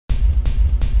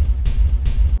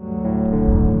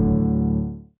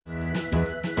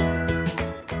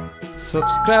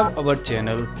Subscribe our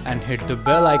channel and hit the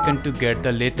bell icon to get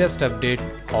the latest update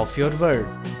of your world.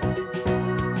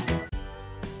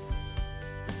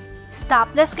 Star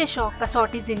plus के show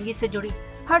कसौटी जिंदगी से जुड़ी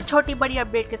हर छोटी बड़ी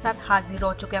अपडेट के साथ हाजिर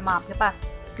हो चुके हैं हम आपके पास।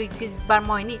 क्योंकि इस बार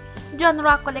मोहिनी जो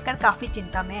अनुराग को लेकर काफी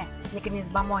चिंता में है, लेकिन इस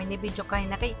बार मोहिनी भी जो कहीं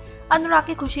ना कहीं अनुराग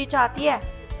की खुशी चाहती है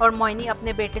और मोहिनी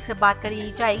अपने बेटे से बात कर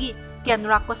यही चाहेगी कि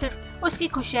अनुराग को सिर्फ उसकी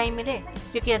खुशियां ही मिले,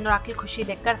 क्योंकि अनुराग की खुशी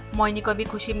देखकर मोहिनी को भी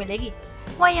खुशी मिलेगी।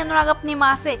 वहीं अनुराग अपनी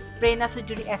माँ से प्रेरणा से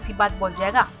जुड़ी ऐसी बात बोल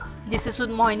जाएगा जिसे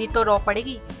सुन मोहिनी तो रो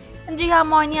पड़ेगी। जी हाँ,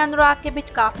 मोहिनी अनुराग के बीच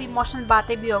काफी इमोशनल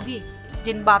बातें भी होगी,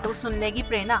 जिन बातों को सुन लेगी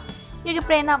प्रेरणा, क्योंकि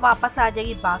प्रेरणा वापस आ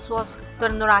जाएगी बासुओस। तो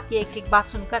अनुराग की एक एक बात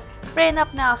सुनकर प्रेरणा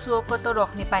अपने आंसुओं को तो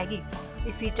रोक नहीं पाएगी।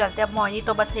 इसी चलते अब मोहिनी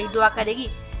तो बस यही दुआ करेगी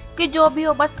कि जो भी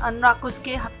हो बस अनुराग को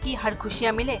उसके हक की हर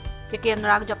खुशियां मिले, क्योंकि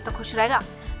अनुराग जब तक खुश रहेगा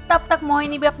तब तक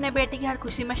मोहिनी भी अपने बेटे की हर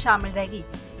खुशी में शामिल रहेगी।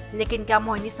 लेकिन क्या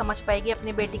मोहिनी समझ पाएगी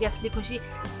अपनी बेटी की असली खुशी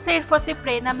सिर्फ और सिर्फ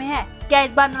प्रेरणा में है? क्या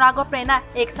इस बार अनुराग और प्रेरणा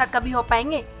एक साथ कभी हो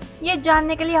पाएंगे? ये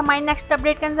जानने के लिए हमारी नेक्स्ट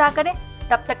अपडेट का इंतजार करें।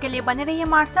 तब तक के लिए बने रहिए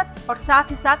हमारे साथ और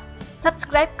साथ ही साथ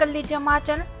सब्सक्राइब कर लीजिए हमारा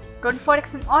channel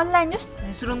 24x online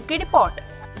news room की report.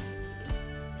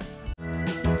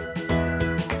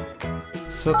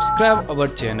 Subscribe our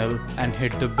channel and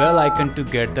hit the bell icon to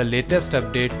get the latest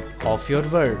update of your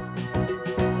world.